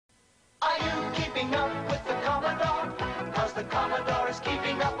keeping up with the Commodore, 'cause the Commodore is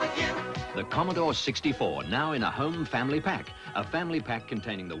keeping up with you. The Commodore 64, now in a home family pack. A family pack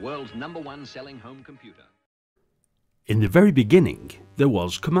containing the world's #1 selling home computer. In the very beginning, there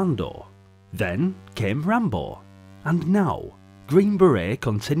was Commodore. Then came Harbour. And now, Green Beret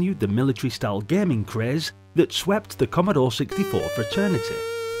continued the military-style gaming craze that swept the Commodore 64 fraternity,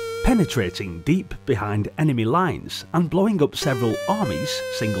 penetrating deep behind enemy lines and blowing up several armies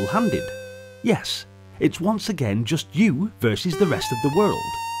single-handed. Yes, it's once again just you versus the rest of the world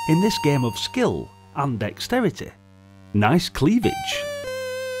in this game of skill and dexterity. Nice cleavage.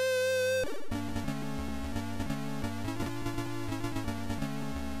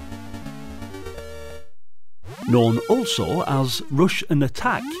 Known also as Rush and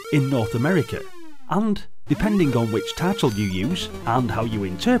Attack in North America, and depending on which title you use and how you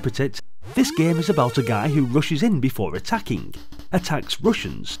interpret it, this game is about a guy who rushes in before attacking, attacks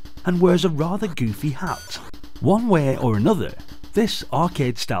Russians, and wears a rather goofy hat. One way or another, this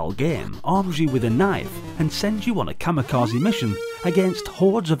arcade-style game arms you with a knife and sends you on a kamikaze mission against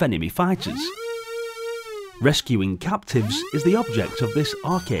hordes of enemy fighters. Rescuing captives is the object of this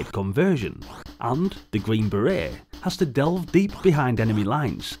arcade conversion, and the Green Beret has to delve deep behind enemy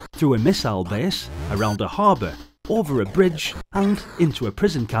lines, through a missile base, around a harbour, over a bridge, and into a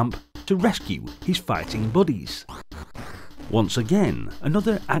prison camp to rescue his fighting buddies. Once again,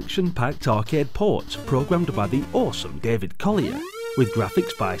 another action-packed arcade port programmed by the awesome David Collier, with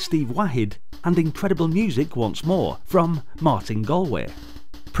graphics by Steve Wahid and incredible music once more from Martin Galway.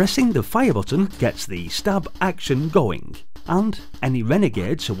 Pressing the fire button gets the stab action going, and any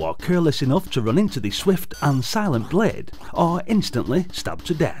renegades who are careless enough to run into the swift and silent blade are instantly stabbed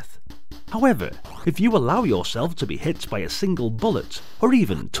to death. However, if you allow yourself to be hit by a single bullet or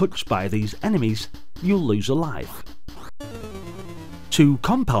even touched by these enemies, you'll lose a life. To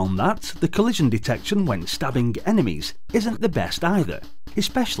compound that, the collision detection when stabbing enemies isn't the best either,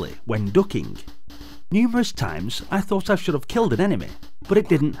 especially when ducking. Numerous times I thought I should have killed an enemy, but it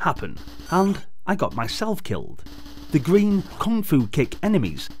didn't happen, and I got myself killed. The green kung fu kick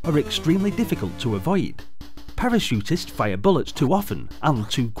enemies are extremely difficult to avoid. Parachutists fire bullets too often and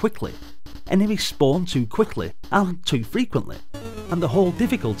too quickly. Enemies spawn too quickly and too frequently, and the whole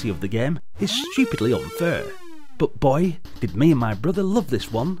difficulty of the game is stupidly unfair. But boy, did me and my brother love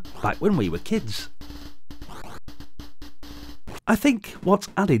this one back when we were kids. I think what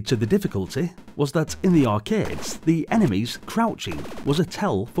added to the difficulty was that in the arcades, the enemies crouching was a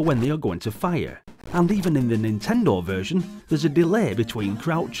tell for when they are going to fire, and even in the Nintendo version there's a delay between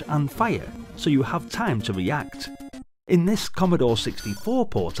crouch and fire, so you have time to react. In this Commodore 64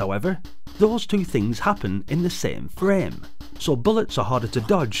 port, however, those two things happen in the same frame, so bullets are harder to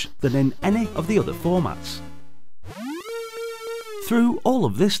dodge than in any of the other formats. Through all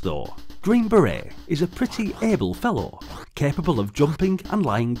of this though, Green Beret is a pretty able fellow, capable of jumping and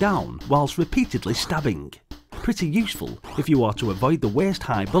lying down whilst repeatedly stabbing. Pretty useful if you are to avoid the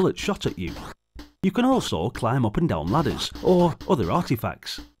waist-high bullets shot at you. You can also climb up and down ladders or other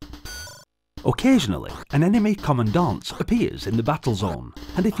artifacts. Occasionally, an enemy commandant appears in the battle zone,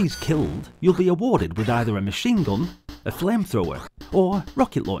 and if he's killed, you'll be awarded with either a machine gun, a flamethrower, or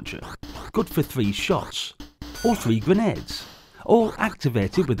rocket launcher, good for 3 shots, or 3 grenades, all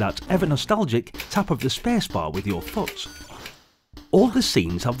activated with that ever-nostalgic tap of the spacebar with your foot. All the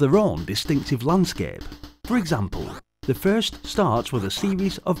scenes have their own distinctive landscape. For example, the first starts with a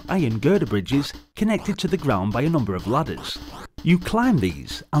series of iron girder bridges connected to the ground by a number of ladders. You climb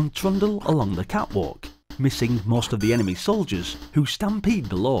these and trundle along the catwalk, missing most of the enemy soldiers who stampede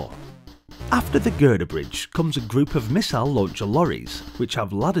below. After the girder bridge comes a group of missile launcher lorries, which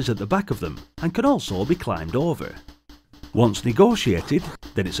have ladders at the back of them and can also be climbed over. Once negotiated,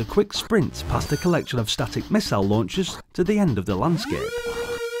 then it's a quick sprint past a collection of static missile launchers to the end of the landscape.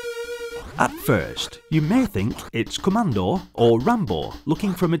 At first, you may think it's Commodore or Harbour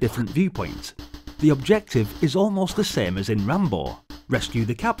looking from a different viewpoint. The objective is almost the same as in Harbour: rescue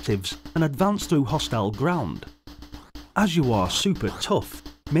the captives and advance through hostile ground. As you are super tough,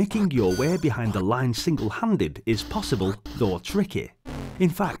 making your way behind the line single-handed is possible, though tricky. In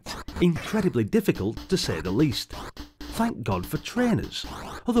fact, incredibly difficult to say the least. Thank God for trainers,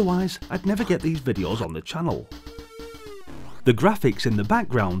 otherwise I'd never get these videos on the channel. The graphics in the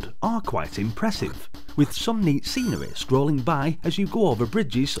background are quite impressive, with some neat scenery scrolling by as you go over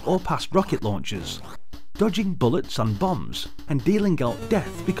bridges or past rocket launchers. Dodging bullets and bombs and dealing out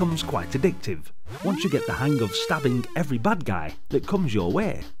death becomes quite addictive once you get the hang of stabbing every bad guy that comes your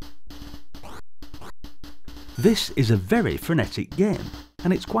way. This is a very frenetic game,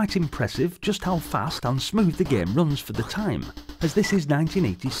 and it's quite impressive just how fast and smooth the game runs for the time, as this is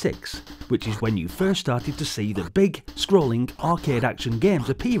 1986, which is when you first started to see the big, scrolling arcade action games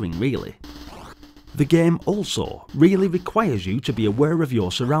appearing really. The game also really requires you to be aware of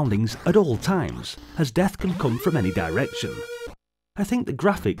your surroundings at all times, as death can come from any direction. I think the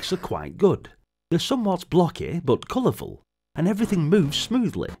graphics are quite good. They're somewhat blocky but colourful, and everything moves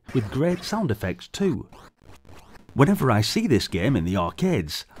smoothly with great sound effects too. Whenever I see this game in the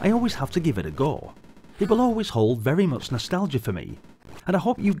arcades, I always have to give it a go. It will always hold very much nostalgia for me, and I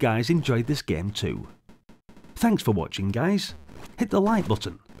hope you guys enjoyed this game too. Thanks for watching guys. Hit the like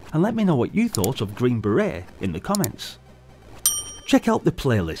button and let me know what you thought of Green Beret in the comments. Check out the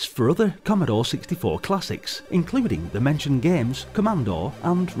playlist for other Commodore 64 classics, including the mentioned games Commodore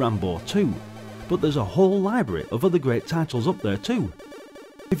and Rambo 2, but there's a whole library of other great titles up there too.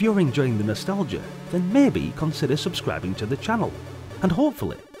 If you're enjoying the nostalgia, then maybe consider subscribing to the channel, and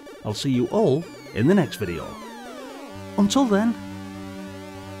hopefully I'll see you all in the next video. Until then,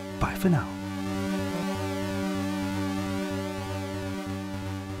 bye for now.